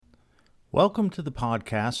Welcome to the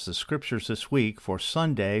podcast, The Scriptures This Week, for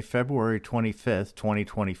Sunday, February 25th,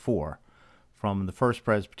 2024, from the First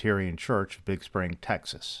Presbyterian Church of Big Spring,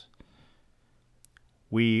 Texas.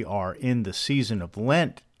 We are in the season of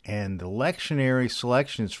Lent, and the lectionary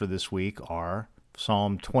selections for this week are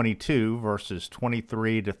Psalm 22, verses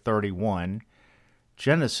 23 to 31,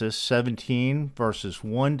 Genesis 17, verses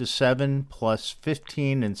 1 to 7, plus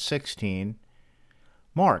 15 and 16,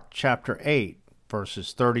 Mark chapter 8,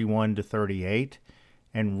 verses 31 to 38,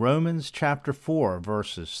 and Romans chapter 4,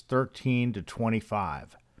 verses 13 to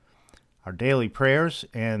 25. Our daily prayers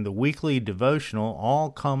and the weekly devotional all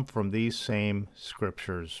come from these same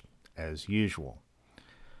scriptures as usual.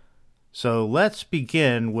 So let's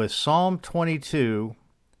begin with Psalm 22,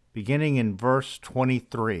 beginning in verse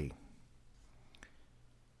 23.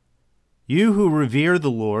 You who revere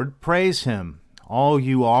the Lord, praise him. All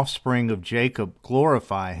you offspring of Jacob,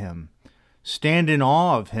 glorify him. Stand in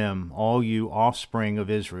awe of him, all you offspring of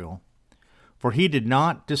Israel. For he did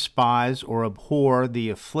not despise or abhor the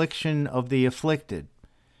affliction of the afflicted.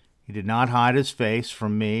 He did not hide his face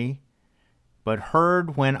from me, but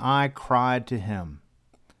heard when I cried to him.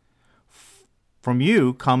 From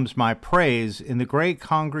you comes my praise in the great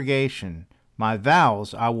congregation. My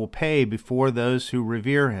vows I will pay before those who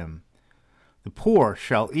revere him. The poor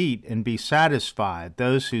shall eat and be satisfied.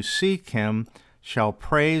 Those who seek him shall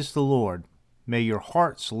praise the Lord. May your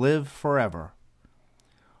hearts live forever.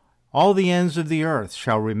 All the ends of the earth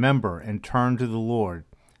shall remember and turn to the Lord,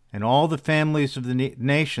 and all the families of the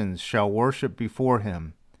nations shall worship before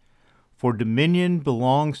him. For dominion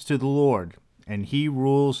belongs to the Lord, and he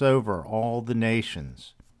rules over all the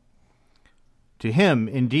nations. To him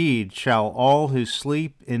indeed shall all who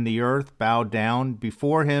sleep in the earth bow down.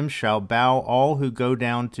 Before him shall bow all who go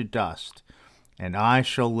down to dust, and I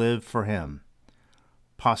shall live for him.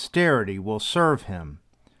 Posterity will serve him.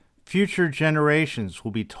 Future generations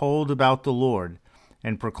will be told about the Lord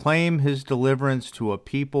and proclaim his deliverance to a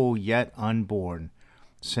people yet unborn,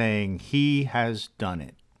 saying, He has done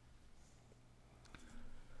it.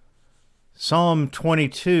 Psalm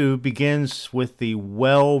 22 begins with the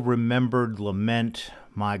well-remembered lament,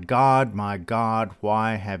 my God,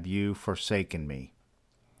 why have you forsaken me?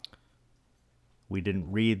 We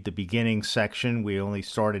didn't read the beginning section. We only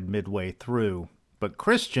started midway through. But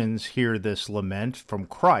Christians hear this lament from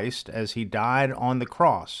Christ as he died on the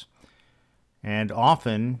cross, and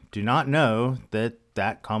often do not know that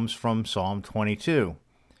that comes from Psalm 22.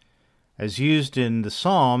 As used in the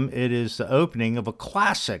psalm, it is the opening of a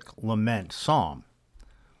classic lament psalm.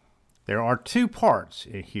 There are two parts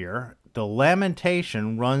here. The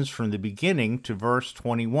lamentation runs from the beginning to verse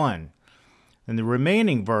 21, and the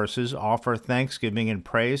remaining verses offer thanksgiving and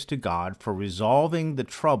praise to God for resolving the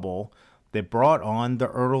trouble that brought on the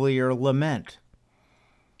earlier lament.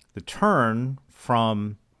 The turn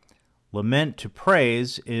from lament to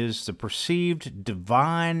praise is the perceived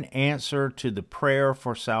divine answer to the prayer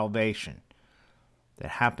for salvation that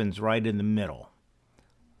happens right in the middle.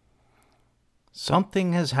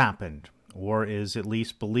 Something has happened, or is at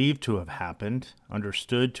least believed to have happened,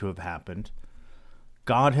 understood to have happened.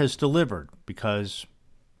 God has delivered because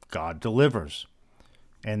God delivers.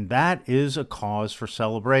 And that is a cause for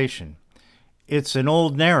celebration. It's an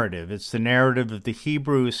old narrative. It's the narrative of the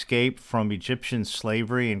Hebrew escape from Egyptian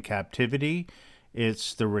slavery and captivity.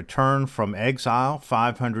 It's the return from exile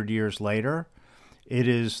 500 years later. It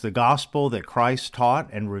is the gospel that Christ taught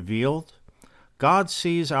and revealed. God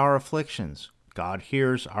sees our afflictions. God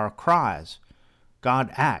hears our cries. God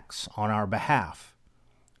acts on our behalf.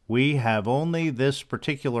 We have only this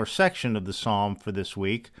particular section of the psalm for this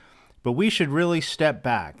week, but we should really step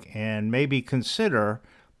back and maybe consider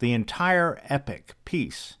the entire epic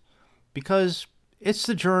piece, because it's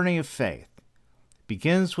the journey of faith. It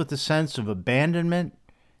begins with a sense of abandonment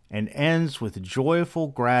and ends with joyful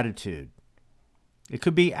gratitude. It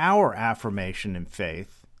could be our affirmation of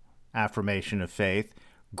faith,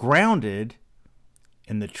 grounded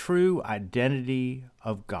in the true identity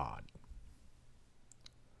of God.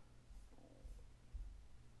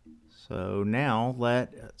 So now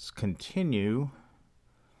let's continue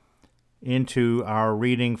into our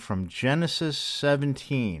reading from Genesis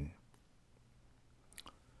 17.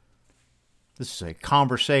 This is a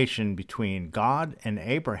conversation between God and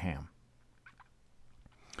Abraham.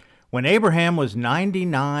 When Abraham was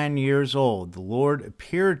 99 years old, the Lord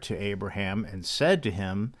appeared to Abraham and said to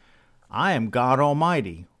him, I am God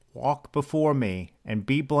Almighty. Walk before me and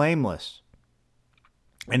be blameless.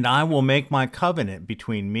 And I will make my covenant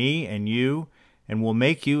between me and you, and will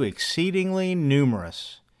make you exceedingly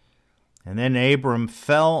numerous. And then Abram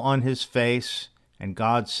fell on his face, and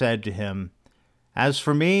God said to him, As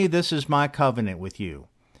for me, this is my covenant with you.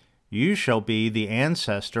 You shall be the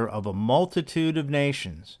ancestor of a multitude of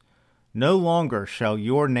nations. No longer shall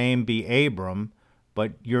your name be Abram,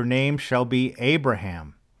 but your name shall be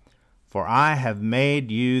Abraham. For I have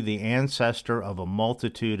made you the ancestor of a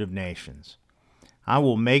multitude of nations. I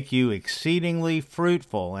will make you exceedingly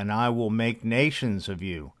fruitful, and I will make nations of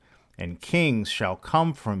you, and kings shall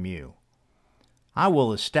come from you. I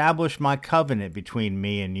will establish my covenant between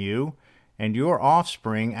me and you, and your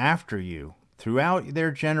offspring after you, throughout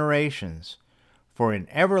their generations, for an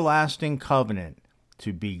everlasting covenant,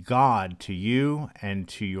 to be God to you and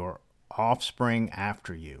to your offspring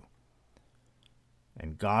after you.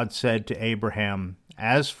 And God said to Abraham,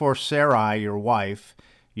 As for Sarai your wife,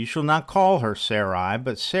 you shall not call her Sarai,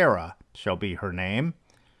 but Sarah shall be her name.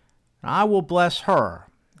 I will bless her,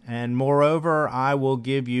 and moreover I will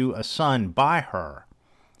give you a son by her.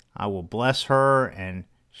 I will bless her, and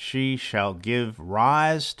she shall give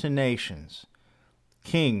rise to nations.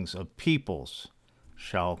 Kings of peoples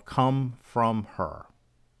shall come from her.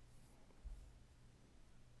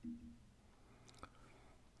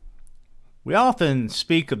 We often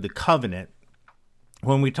speak of the covenant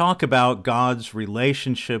when we talk about God's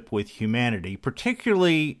relationship with humanity,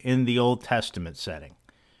 particularly in the Old Testament setting.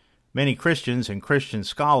 Many Christians and Christian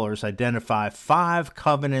scholars identify 5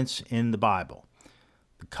 covenants in the Bible.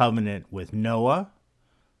 The covenant with Noah,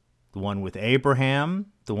 the one with Abraham,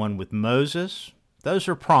 the one with Moses. Those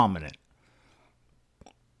are prominent.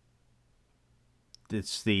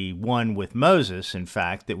 It's the one with Moses, in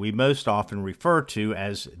fact, that we most often refer to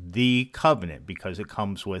as the covenant because it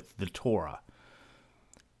comes with the Torah.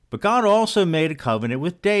 But God also made a covenant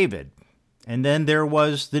with David. And then there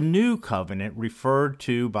was the new covenant referred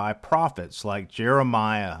to by prophets like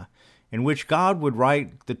Jeremiah, in which God would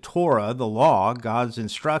write the Torah, the law, God's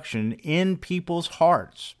instruction, in people's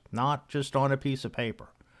hearts, not just on a piece of paper.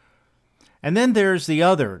 And then there's the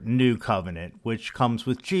other new covenant, which comes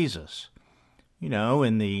with Jesus. You know,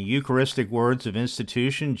 in the Eucharistic words of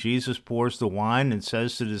institution, Jesus pours the wine and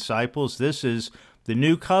says to the disciples, This is the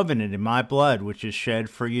new covenant in my blood, which is shed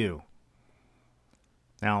for you.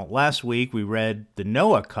 Now, last week we read the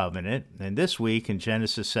Noah covenant, and this week in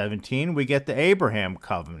Genesis 17 we get the Abraham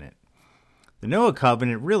covenant. The Noah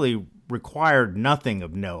covenant really required nothing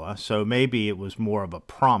of Noah, so maybe it was more of a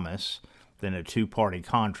promise than a two-party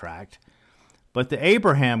contract. But the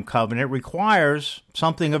Abraham covenant requires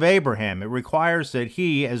something of Abraham. It requires that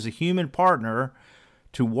he, as a human partner,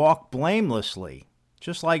 to walk blamelessly,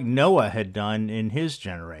 just like Noah had done in his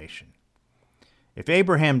generation. If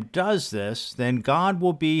Abraham does this, then God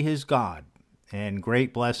will be his God, and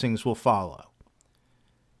great blessings will follow.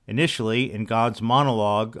 Initially, in God's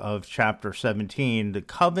monologue of chapter 17, the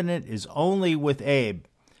covenant is only with Abe,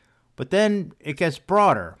 but then it gets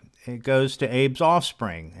broader. It goes to Abe's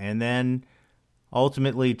offspring, and then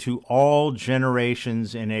ultimately to all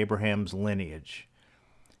generations in Abraham's lineage.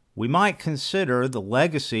 We might consider the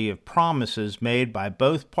legacy of promises made by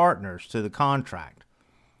both partners to the contract.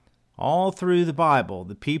 All through the Bible,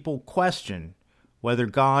 the people question whether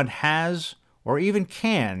God has or even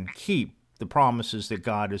can keep the promises that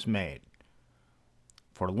God has made.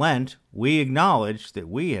 For Lent, we acknowledge that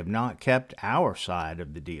we have not kept our side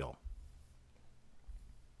of the deal.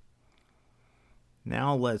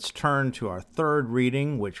 Now let's turn to our third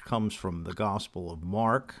reading, which comes from the Gospel of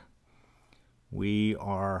Mark. We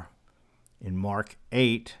are in Mark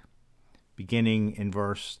 8, beginning in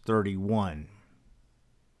verse 31.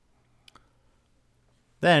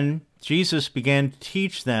 Then Jesus began to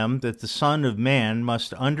teach them that the Son of Man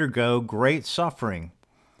must undergo great suffering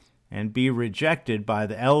and be rejected by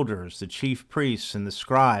the elders, the chief priests, and the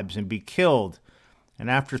scribes, and be killed, and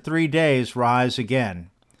after 3 days rise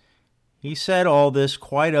again. He said all this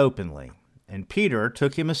quite openly, and Peter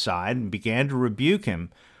took him aside and began to rebuke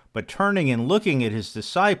him. But turning and looking at his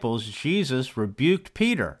disciples, Jesus rebuked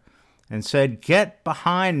Peter and said, Get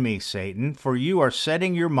behind me, Satan, for you are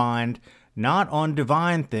setting your mind not on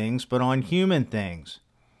divine things, but on human things.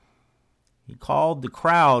 He called the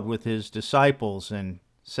crowd with his disciples and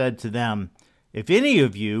said to them, If any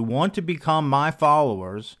of you want to become my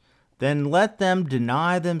followers, then let them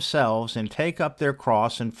deny themselves and take up their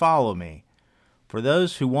cross and follow me. For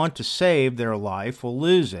those who want to save their life will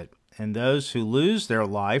lose it, and those who lose their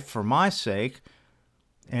life for my sake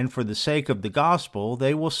and for the sake of the gospel,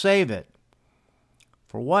 they will save it.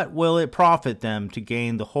 For what will it profit them to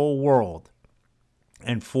gain the whole world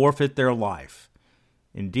and forfeit their life?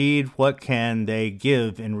 Indeed, what can they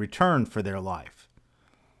give in return for their life?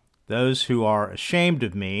 Those who are ashamed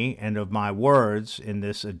of me and of my words in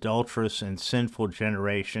this adulterous and sinful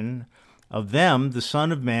generation Of them the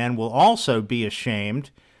Son of Man will also be ashamed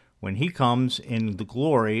when he comes in the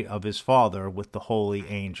glory of his Father with the holy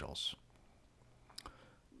angels.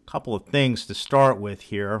 A couple of things to start with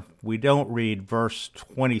here. We don't read verse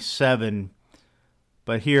 27,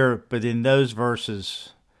 but in those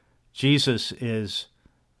verses, Jesus is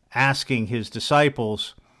asking his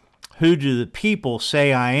disciples, "Who do the people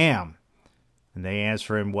say I am?" And they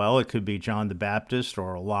answer him, "Well, it could be John the Baptist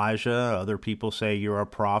or Elijah. Other people say you're a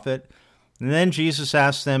prophet." And then Jesus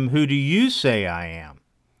asks them, "Who do you say I am?"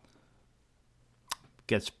 It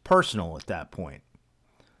gets personal at that point.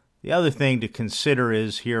 The other thing to consider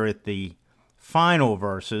is here at the final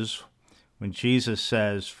verses, when Jesus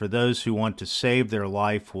says, "For those who want to save their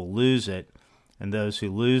life will lose it, and those who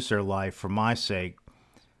lose their life for my sake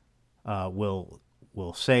will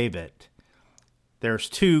save it." There's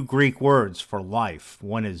two Greek words for life.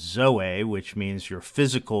 One is zoe, which means your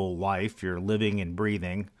physical life, your living and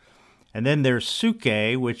breathing. And then there's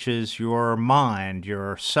psyche, which is your mind,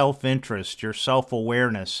 your self-interest, your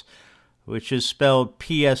self-awareness, which is spelled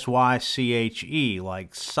Psyche,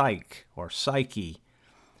 like psych or psyche.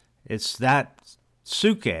 It's that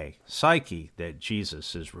psyche that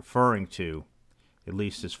Jesus is referring to, at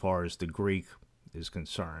least as far as the Greek is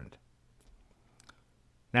concerned.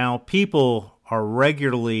 Now, people are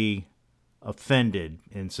regularly offended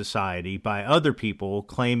in society by other people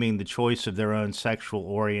claiming the choice of their own sexual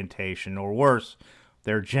orientation, or worse,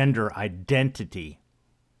 their gender identity,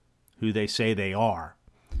 who they say they are.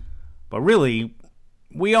 But really,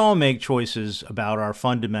 we all make choices about our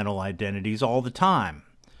fundamental identities all the time.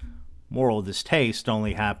 Moral distaste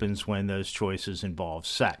only happens when those choices involve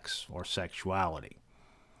sex or sexuality.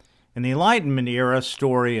 In the Enlightenment era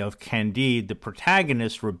story of Candide, the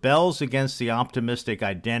protagonist rebels against the optimistic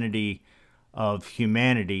identity of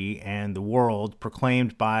humanity and the world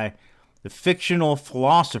proclaimed by the fictional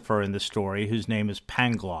philosopher in the story, whose name is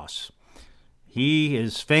Pangloss. He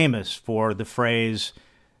is famous for the phrase,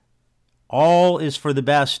 "All is for the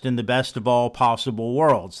best in the best of all possible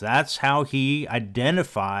worlds." That's how he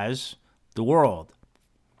identifies the world.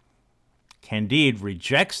 Candide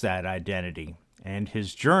rejects that identity, and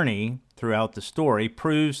his journey throughout the story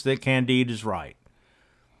proves that Candide is right.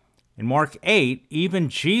 In Mark 8, even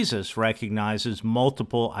Jesus recognizes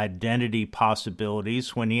multiple identity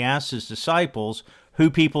possibilities when he asks his disciples who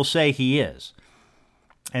people say he is.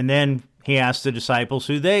 And then he asks the disciples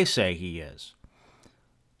who they say he is.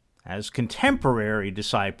 As contemporary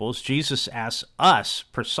disciples, Jesus asks us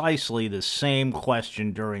precisely the same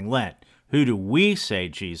question during Lent. Who do we say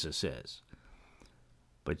Jesus is?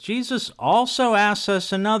 But Jesus also asks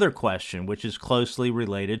us another question, which is closely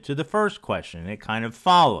related to the first question. It kind of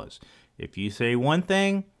follows. If you say one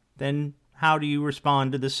thing, then how do you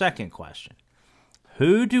respond to the second question?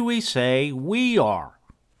 Who do we say we are?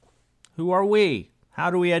 Who are we?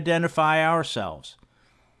 How do we identify ourselves?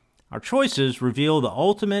 Our choices reveal the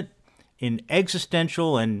ultimate in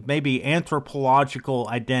existential and maybe anthropological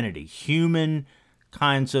identity, human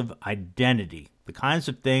kinds of identity, the kinds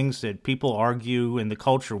of things that people argue in the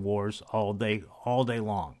culture wars all day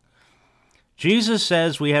long. Jesus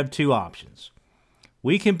says we have two options.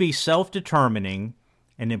 We can be self-determining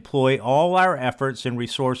and employ all our efforts and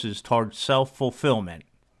resources toward self-fulfillment,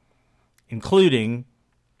 including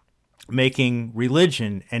making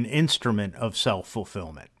religion an instrument of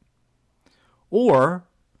self-fulfillment. Or,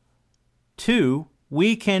 two,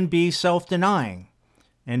 we can be self-denying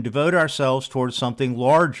and devote ourselves towards something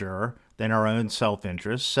larger than our own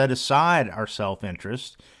self-interest, set aside our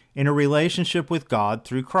self-interest in a relationship with God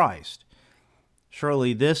through Christ.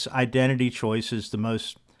 Surely this identity choice is the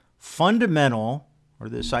most fundamental, or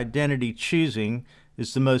this identity choosing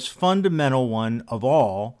is the most fundamental one of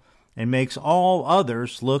all, and makes all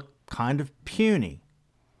others look kind of puny.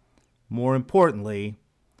 More importantly,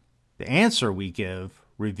 the answer we give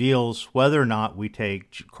reveals whether or not we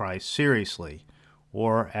take Christ seriously,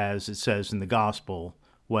 or as it says in the gospel,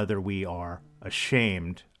 whether we are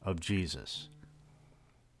ashamed of Jesus.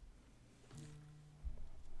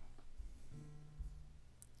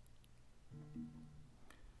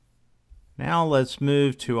 Now let's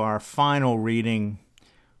move to our final reading,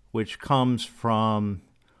 which comes from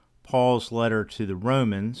Paul's letter to the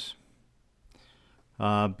Romans,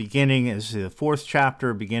 beginning as the 4th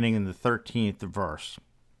chapter, beginning in the 13th verse.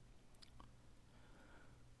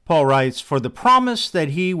 Paul writes, "For the promise that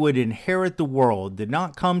he would inherit the world did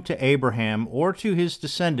not come to Abraham or to his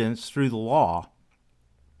descendants through the law,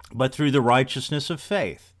 but through the righteousness of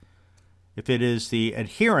faith. If it is the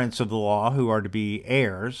adherents of the law who are to be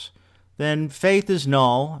heirs, then faith is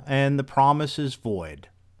null and the promise is void.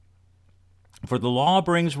 For the law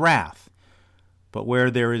brings wrath, But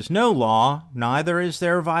where there is no law, neither is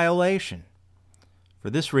there violation. For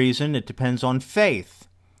this reason, it depends on faith,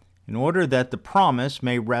 in order that the promise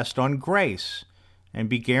may rest on grace and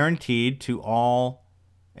be guaranteed to all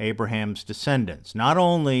Abraham's descendants, not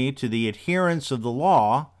only to the adherents of the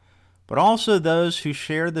law, but also those who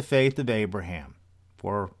share the faith of Abraham,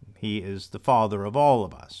 for he is the father of all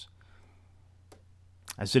of us.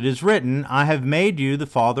 As it is written, I have made you the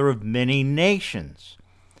father of many nations.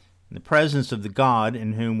 In the presence of the God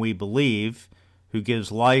in whom we believe, who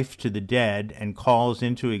gives life to the dead and calls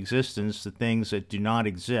into existence the things that do not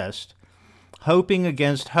exist, hoping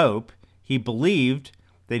against hope, he believed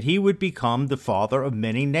that he would become the father of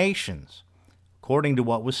many nations, according to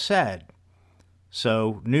what was said,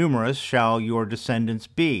 so numerous shall your descendants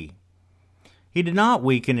be. He did not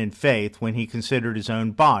weaken in faith when he considered his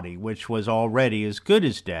own body, which was already as good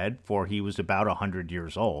as dead, for he was about 100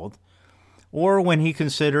 years old, or when he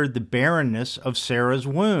considered the barrenness of Sarah's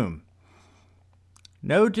womb.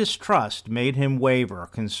 No distrust made him waver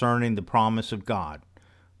concerning the promise of God,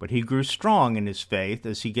 but he grew strong in his faith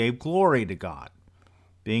as he gave glory to God,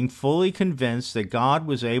 being fully convinced that God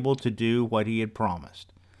was able to do what he had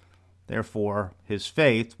promised. Therefore, his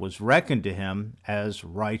faith was reckoned to him as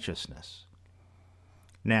righteousness.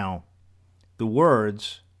 Now, the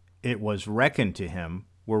words, "it was reckoned to him,"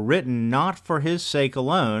 were written not for his sake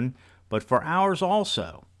alone, but for ours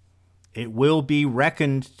also. It will be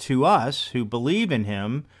reckoned to us who believe in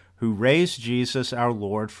him who raised Jesus our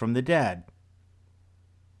Lord from the dead.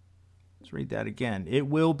 Let's read that again. It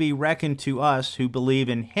will be reckoned to us who believe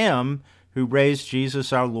in him who raised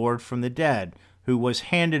Jesus our Lord from the dead, who was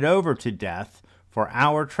handed over to death for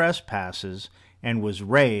our trespasses and was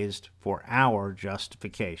raised for our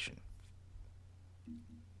justification.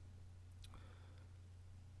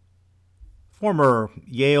 Former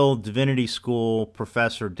Yale Divinity School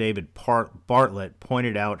professor David Bartlett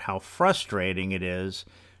pointed out how frustrating it is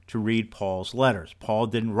to read Paul's letters. Paul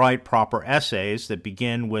didn't write proper essays that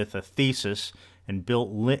begin with a thesis and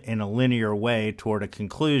built in a linear way toward a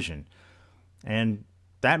conclusion. And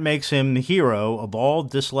that makes him the hero of all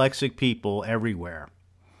dyslexic people everywhere.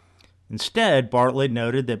 Instead, Bartlett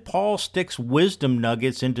noted that Paul sticks wisdom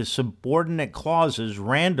nuggets into subordinate clauses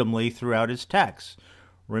randomly throughout his texts.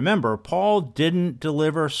 Remember, Paul didn't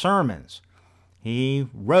deliver sermons. He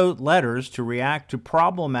wrote letters to react to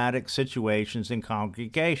problematic situations in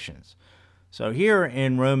congregations. So here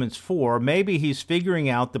in Romans 4, maybe he's figuring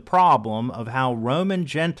out the problem of how Roman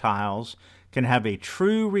Gentiles can have a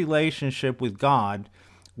true relationship with God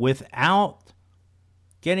without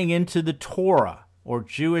getting into the Torah or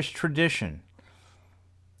Jewish tradition.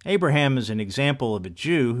 Abraham is an example of a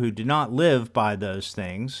Jew who did not live by those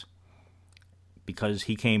things, because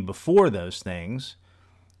he came before those things.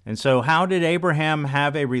 And so how did Abraham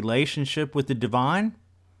have a relationship with the divine?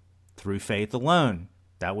 Through faith alone.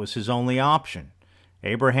 That was his only option.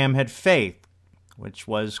 Abraham had faith, which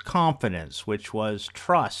was confidence, which was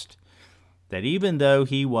trust, that even though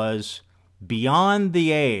he was beyond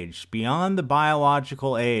the age, beyond the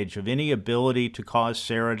biological age of any ability to cause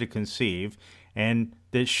Sarah to conceive, and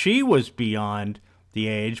that she was beyond the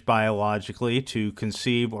age biologically to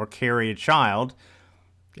conceive or carry a child,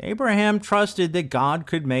 Abraham trusted that God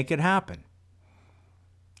could make it happen.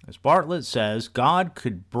 As Bartlett says, God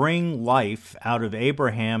could bring life out of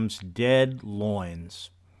Abraham's dead loins.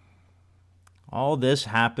 All this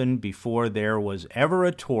happened before there was ever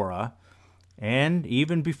a Torah, and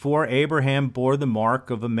even before Abraham bore the mark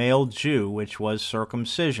of a male Jew, which was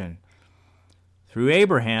circumcision. Through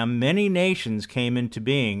Abraham, many nations came into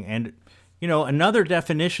being, and another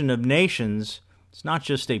definition of nations, it's not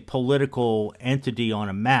just a political entity on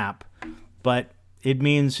a map, but it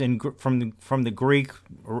means from the Greek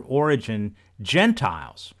origin,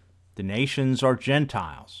 Gentiles. The nations are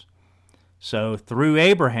Gentiles. So through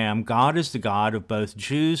Abraham, God is the God of both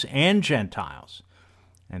Jews and Gentiles.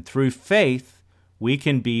 And through faith, we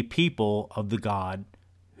can be people of the God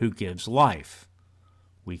who gives life.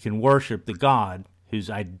 We can worship the God whose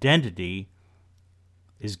identity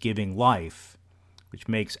is giving life, which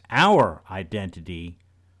makes our identity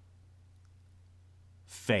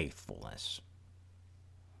faithfulness.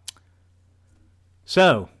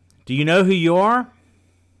 So, do you know who you are?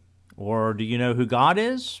 Or do you know who God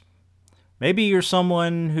is? Maybe you're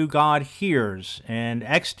someone who God hears and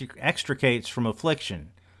extricates from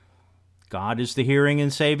affliction. God is the hearing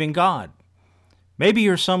and saving God. Maybe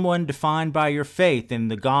you're someone defined by your faith in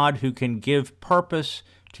the God who can give purpose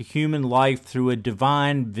to human life through a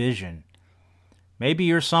divine vision. Maybe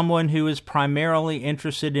you're someone who is primarily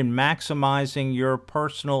interested in maximizing your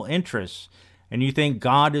personal interests, and you think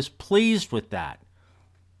God is pleased with that.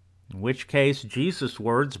 in which case Jesus'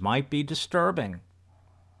 words might be disturbing.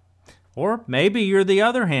 Or maybe you're the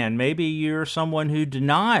other hand. Maybe you're someone who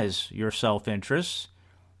denies your self-interests,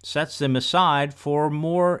 sets them aside for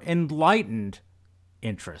more enlightened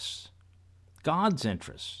interests, God's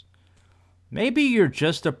interests. Maybe you're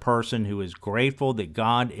just a person who is grateful that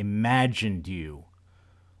God imagined you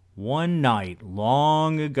one night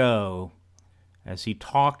long ago as he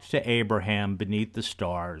talked to Abraham beneath the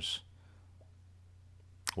stars.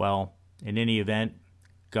 Well, in any event,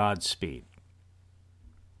 Godspeed.